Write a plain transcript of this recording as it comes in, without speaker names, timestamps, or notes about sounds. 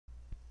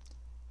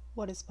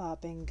What is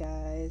popping,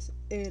 guys?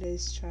 It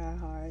is Try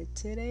Hard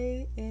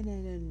today in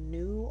a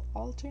new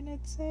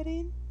alternate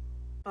setting.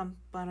 Bum,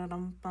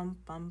 ba-da-dum, bum,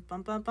 bum,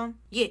 bum, bum, bum.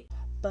 Yeah.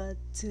 But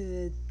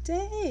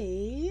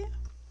today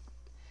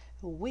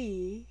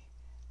we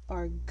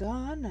are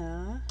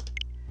gonna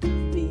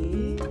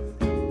be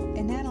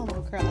in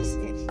Animal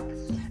Crossing.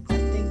 I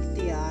think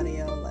the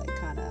audio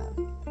kind of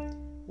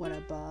went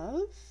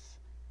above.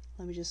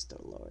 Let me just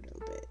lower it a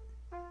little bit.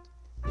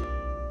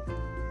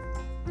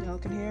 Y'all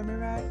can hear me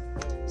right?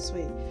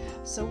 Sweet.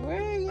 So we're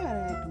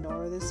gonna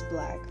ignore this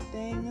black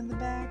thing in the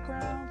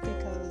background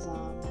because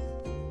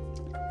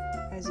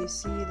as you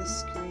see, the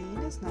screen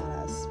is not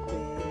as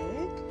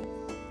big.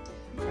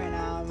 Right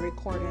now I'm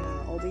recording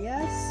on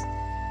OBS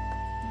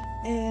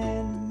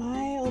and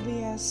my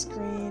OBS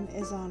screen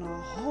is on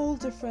a whole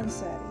different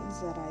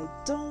settings that I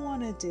don't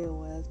want to deal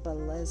with, but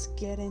let's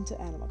get into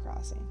Animal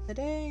Crossing.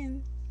 Today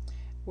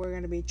we're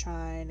going to be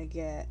trying to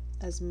get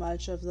as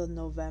much of the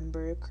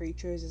November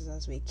creatures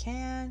as we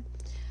can.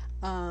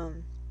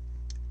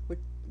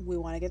 We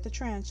want to get the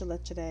tarantula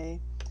today.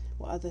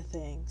 What other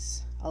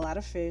things? A lot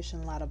of fish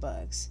and a lot of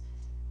bugs.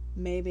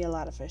 Maybe a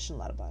lot of fish and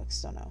a lot of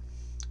bugs, don't know.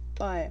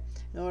 But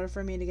in order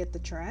for me to get the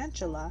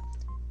tarantula,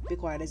 be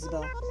quiet,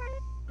 Isabel.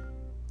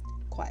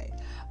 Quiet.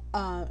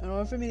 In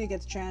order for me to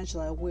get the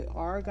tarantula, we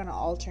are gonna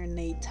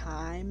alternate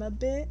time a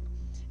bit,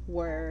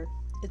 where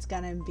it's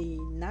gonna be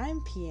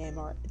 9 p.m.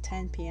 or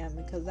 10 p.m.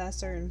 because that's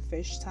certain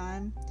fish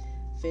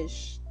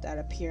that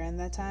appear in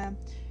that time.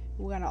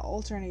 We're gonna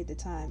alternate the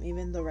time,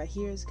 even though right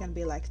here it's gonna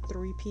be like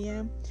 3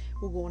 p.m.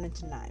 We're going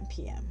into 9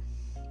 p.m.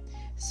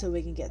 so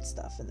we can get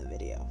stuff in the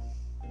video.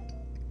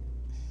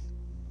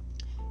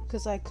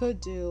 Because I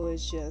could do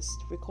is just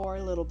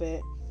record a little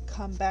bit,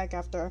 come back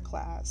after a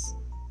class,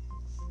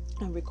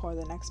 and record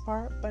the next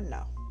part, but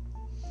no.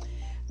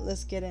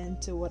 Let's get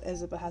into what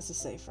Isabel has to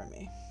say for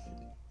me.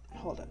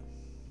 Hold up.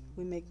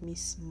 We make me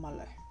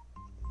smaller.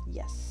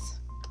 Yes.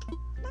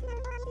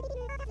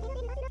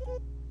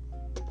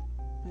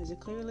 As you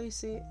clearly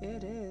see,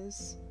 it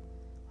is.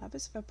 What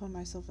happens if I put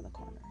myself in the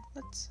corner?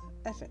 Let's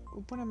F it.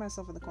 We're putting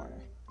myself in the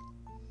corner.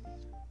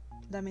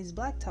 That means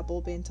Blacktop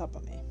will be on top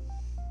of me.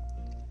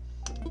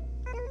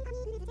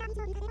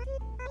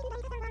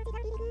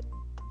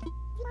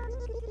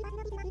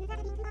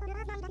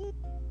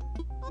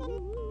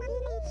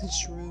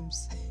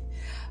 Shrooms.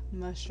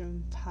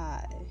 Mushroom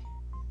pie.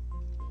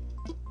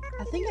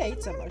 I think I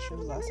ate some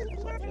mushrooms last time I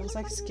played. It was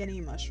like skinny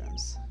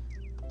mushrooms.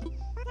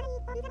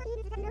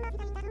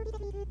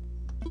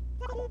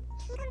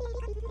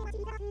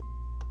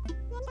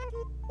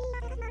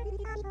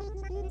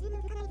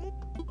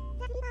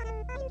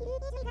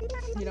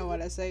 You know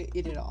what I say?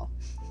 Eat it all.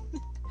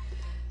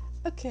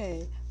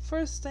 Okay,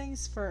 first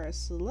things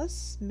first.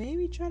 Let's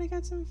maybe try to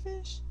get some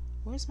fish.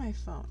 Where's my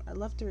phone? I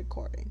left the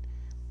recording,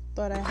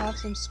 but I have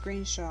some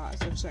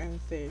screenshots of certain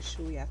fish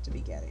we have to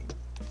be getting.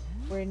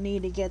 We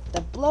need to get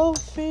the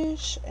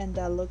blowfish, and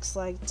that looks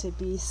like to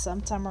be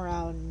sometime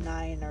around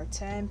 9 or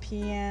 10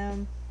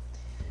 p.m.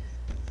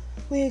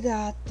 We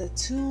got the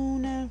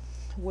tuna,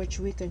 which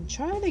we can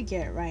try to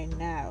get right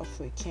now if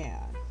we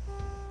can.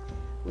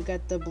 We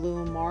got the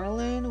blue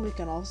marlin, we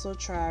can also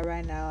try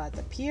right now at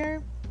the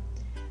pier.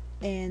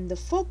 And the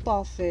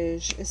football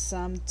fish is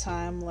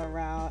sometime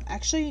around,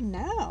 actually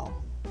now.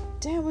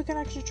 Damn, we can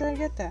actually try to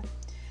get that.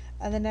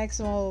 And the next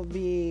one will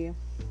be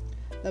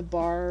the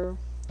bar.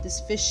 This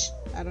fish,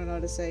 I don't know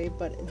what to say,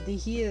 but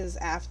he is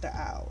after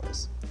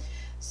hours.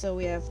 So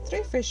we have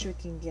 3 fish we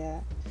can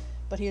get.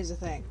 But here's the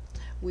thing.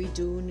 We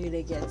do need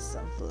to get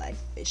some like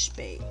fish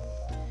bait.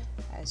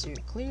 As you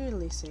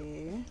clearly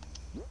see,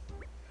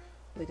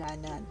 we got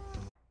none.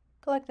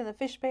 Collecting the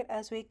fish bait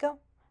as we go.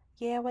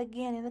 Yeah, we're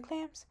getting the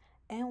clams.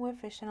 And we're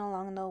fishing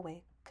along the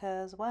way.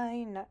 Cause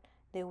why not?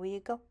 There we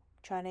go.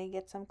 Trying to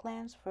get some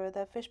clams for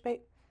the fish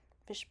bait.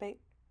 Fish bait.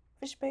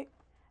 Fish bait.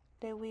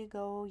 There we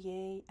go,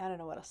 yay. I don't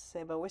know what else to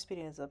say, but we're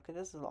speeding this up because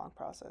this is a long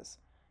process.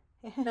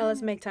 Now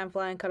let's make time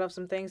fly and cut off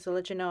some things to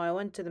let you know I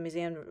went to the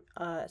museum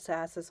to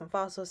access some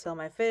fossils, sell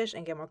my fish,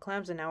 and get more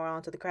clams, and now we're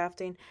on to the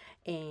crafting.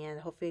 And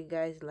hopefully you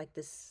guys like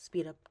this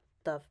speed up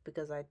stuff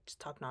because I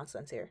just talk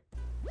nonsense here.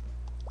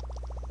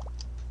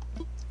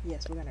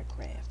 Yes, we're gonna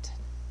craft.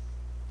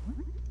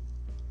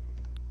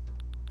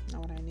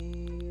 Now what I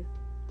need.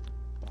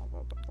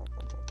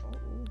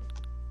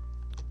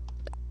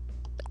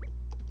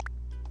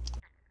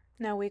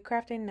 Now we're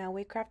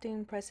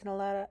crafting,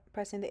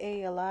 pressing the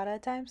A a lot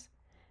of times,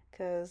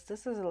 cause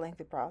this is a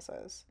lengthy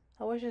process.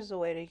 I wish there's a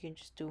way that you can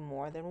just do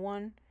more than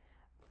one,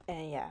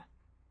 and yeah.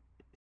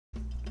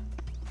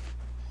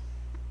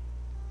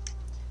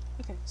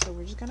 Okay, so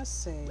we're just gonna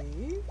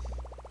save.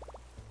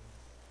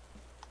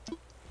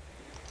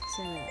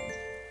 Save.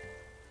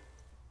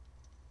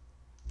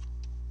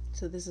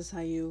 So this is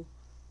how you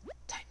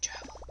time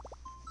travel.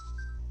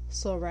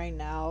 So right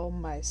now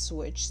my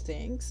Switch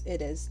thinks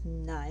it is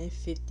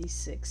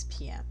 9:56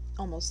 p.m.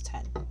 almost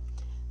 10.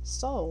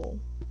 So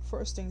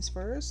first things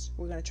first,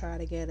 we're gonna try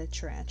to get a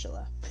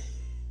tarantula.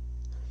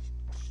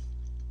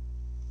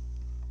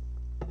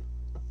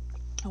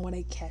 I want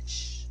to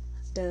catch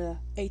the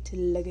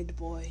 8-legged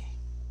boy.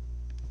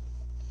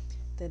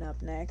 Then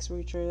up next,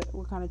 we're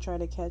gonna try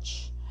to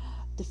catch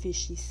the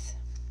fishies.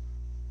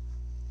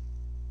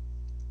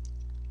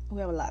 We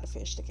have a lot of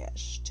fish to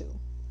catch too.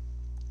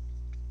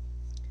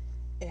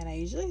 And I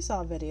usually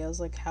saw videos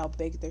like how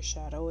big their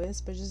shadow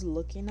is, but just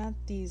looking at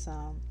these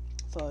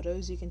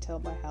photos, you can tell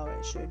by how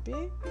it should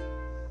be.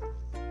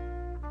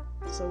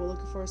 So we're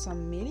looking for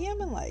some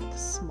medium and like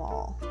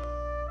small.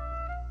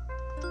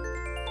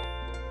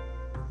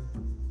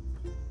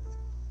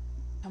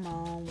 Come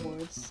on,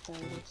 word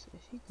stars.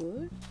 Is he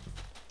good?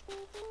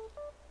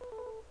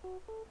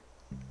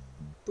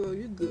 Bro,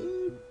 you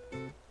good?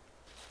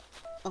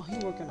 Oh,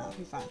 he's working out.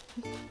 He's fine.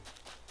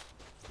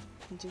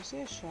 Did you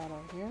see a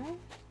shadow here?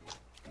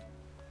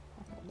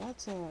 Okay,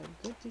 that's a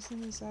good,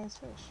 decently sized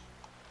fish.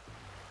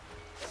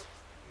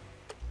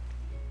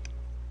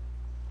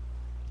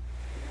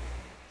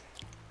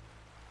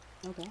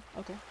 Okay,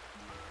 okay.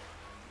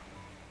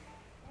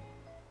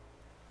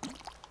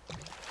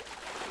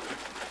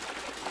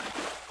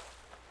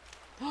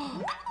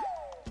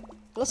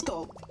 Let's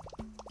go.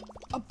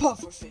 A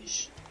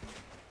pufferfish.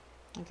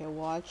 Okay,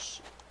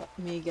 watch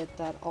me get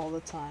that all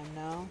the time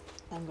now.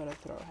 I'm gonna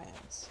throw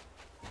hands.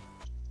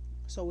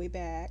 So we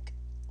back.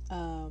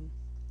 I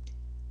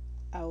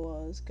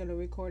was gonna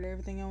record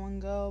everything in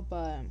one go,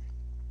 but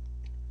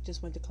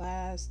just went to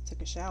class,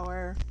 took a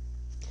shower,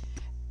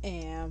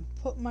 and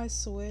put my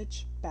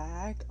Switch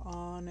back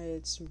on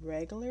its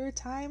regular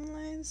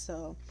timeline.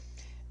 So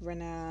right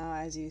now,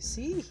 as you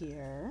see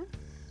here,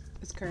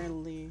 it's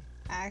currently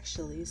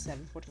actually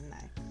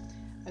 7:49.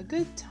 A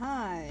good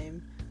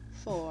time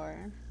for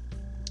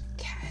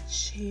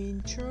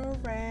catching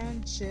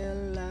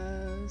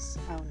tarantulas.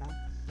 I don't know,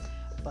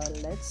 but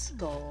let's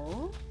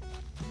go.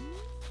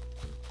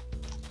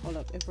 Hold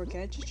up, if we're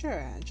catching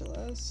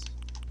tarantulas,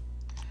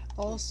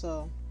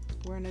 also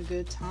we're in a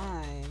good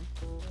time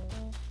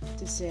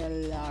to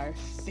sell our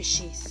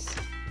fishies.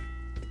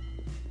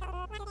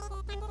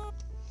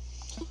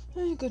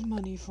 Good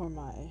money for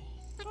my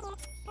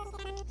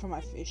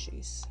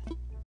fishies.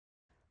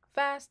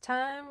 Fast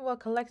time while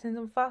collecting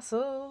some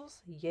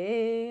fossils.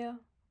 Yeah.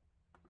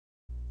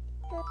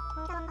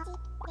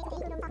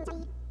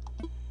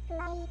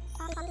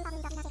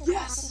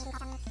 Yes!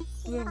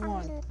 We have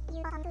one.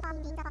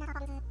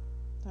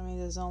 I mean,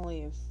 there's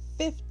only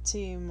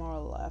 15 more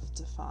left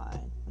to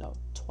find. No,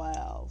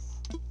 12.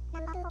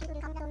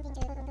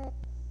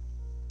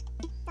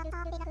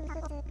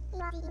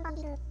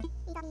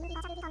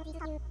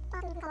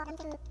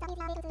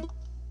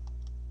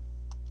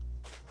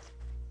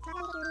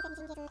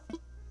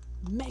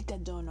 Mega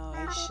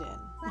donation.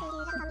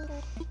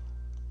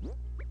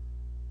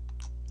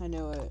 I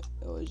knew it.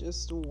 It was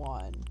just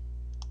one.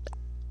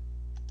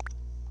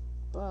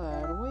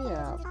 But we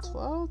have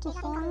 12 to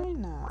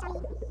find now.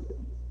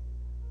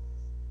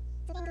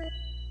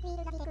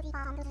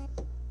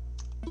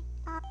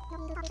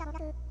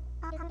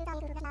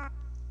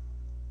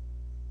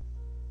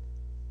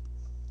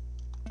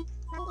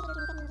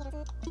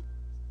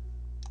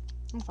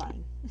 I'm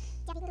fine.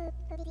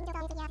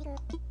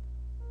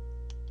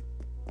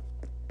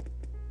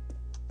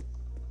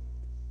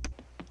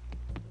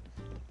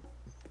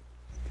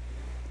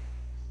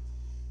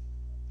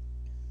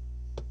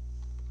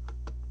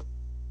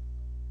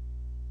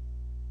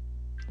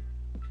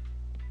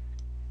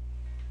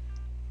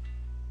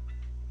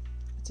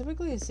 I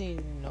typically see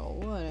no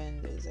one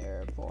in this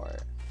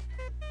airport.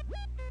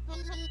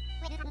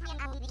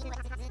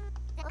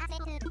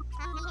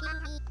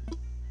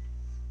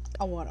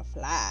 I wanna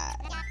fly.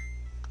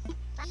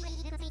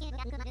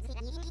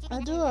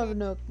 I do have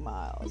Nook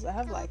miles. I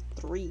have like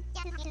 3.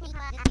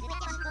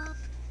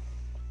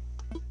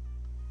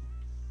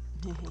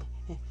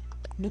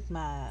 Nook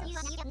miles.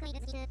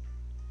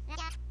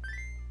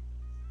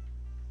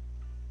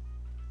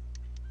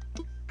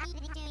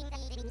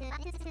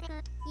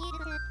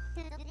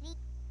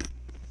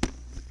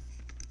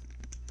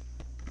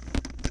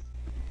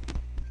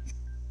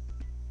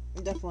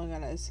 I'm definitely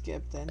gonna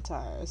skip the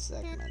entire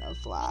segment of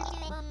fly.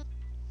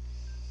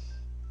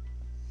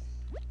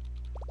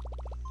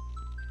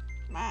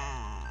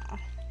 Ah.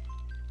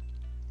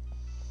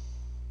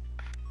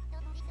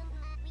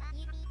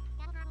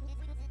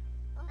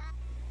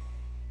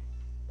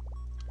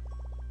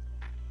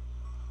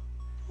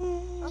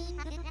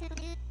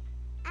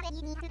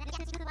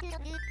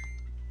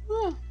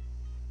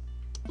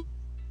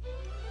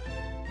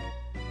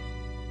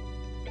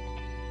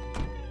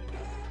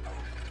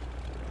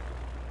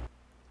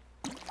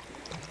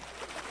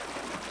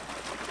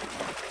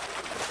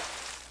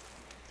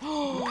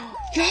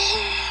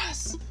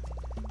 Yes!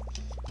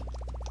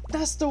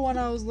 That's the one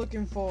I was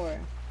looking for.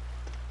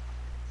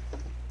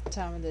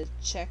 Time to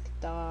check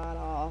that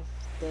off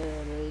the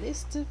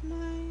list of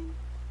mine.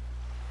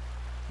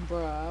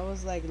 Bruh, I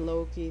was like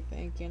low-key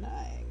thinking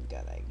I ain't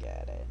gonna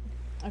get it.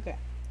 Okay,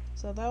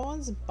 so that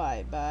one's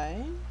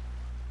bye-bye.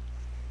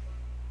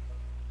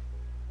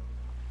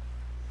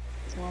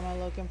 So am I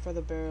looking for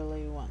the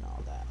barely one,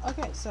 all that.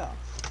 Okay, so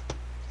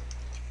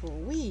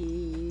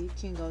we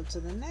can go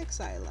to the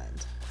next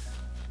island.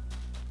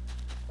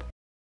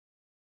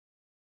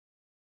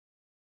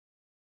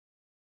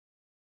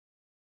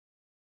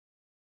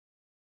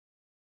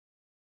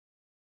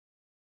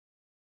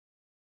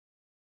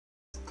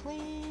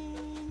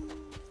 clean.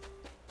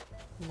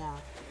 Nah.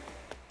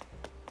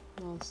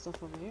 No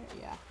stuff over here?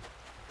 Yeah.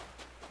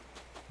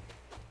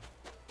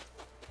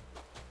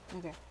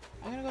 Okay.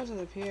 I'm gonna go to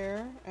the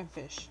pier and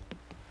fish.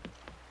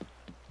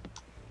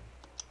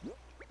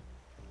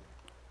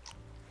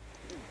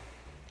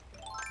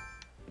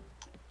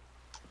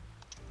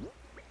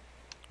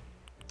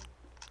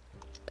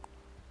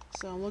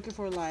 So I'm looking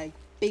for like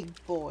big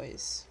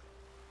boys.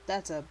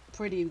 That's a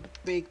pretty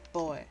big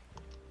boy,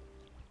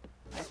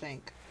 I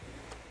think.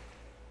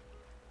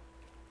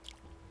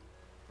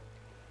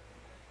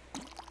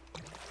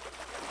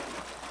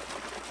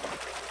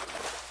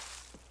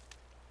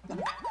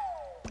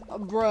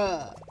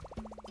 Bruh.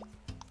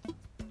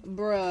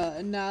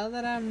 Bruh, now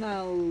that I'm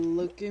not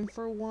looking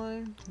for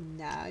one,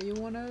 now you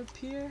wanna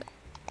appear?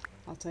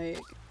 I'll take.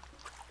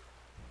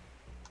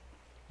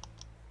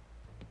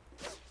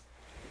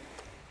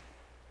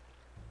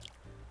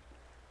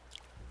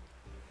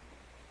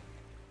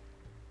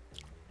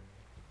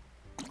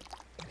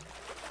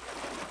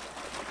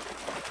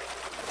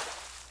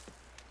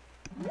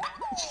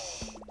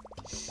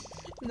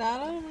 Now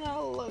that I'm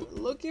not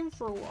looking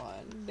for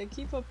one, they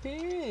keep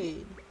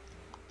appearing.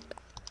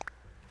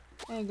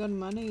 Ain't good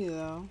money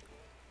though.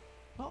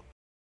 Oh.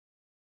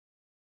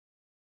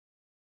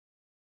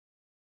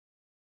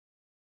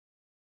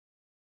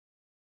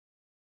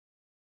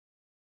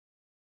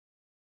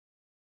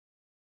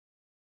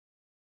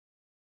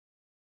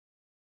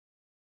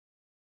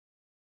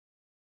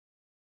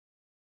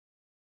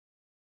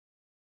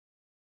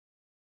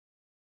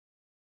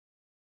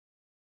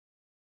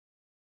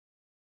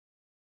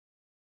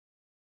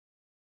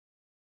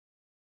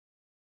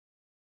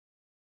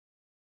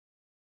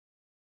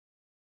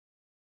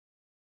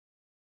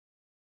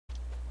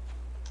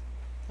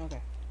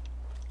 Okay.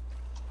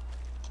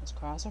 Let's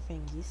cross our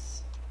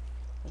fingers.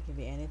 It can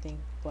be anything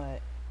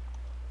but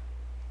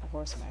a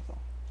horse rifle.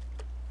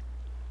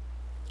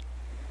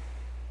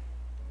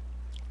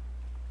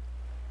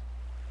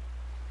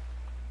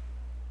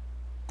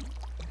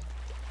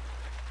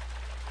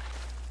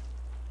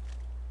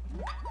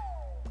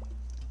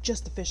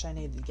 Just the fish I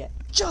needed to get.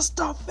 Just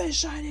the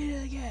fish I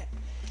needed to get.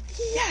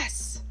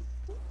 Yes!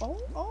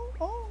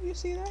 Oh, you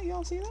see that?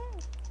 Y'all see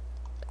that?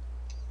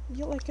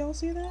 Y'all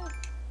see that?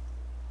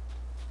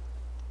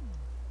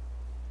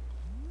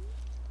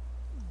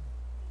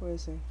 Where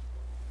is he?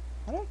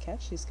 How do I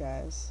catch these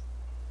guys?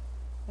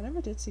 I never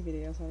did see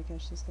videos how to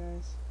catch these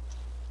guys.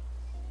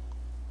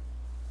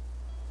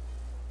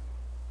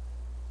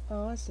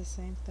 Oh, it's the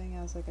same thing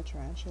as like a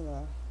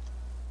tarantula.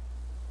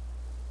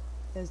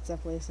 It's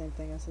definitely the same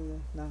thing as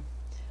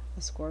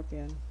a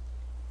scorpion.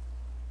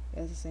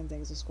 Yeah, it's the same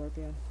thing as a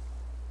scorpion.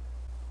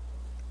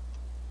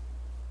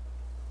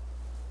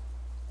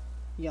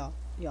 Y'all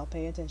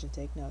pay attention,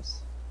 take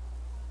notes.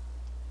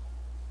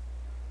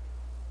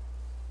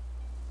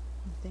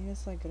 I think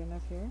it's like good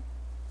enough here.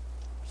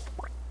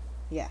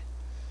 Yeah.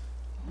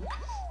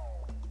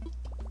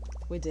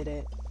 We did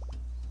it.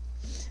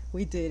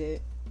 We did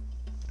it.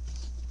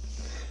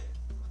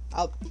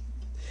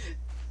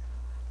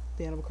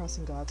 The Animal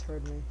Crossing gods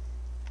heard me.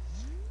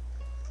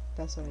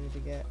 That's what I need to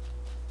get.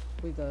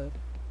 We good.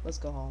 Let's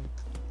go home.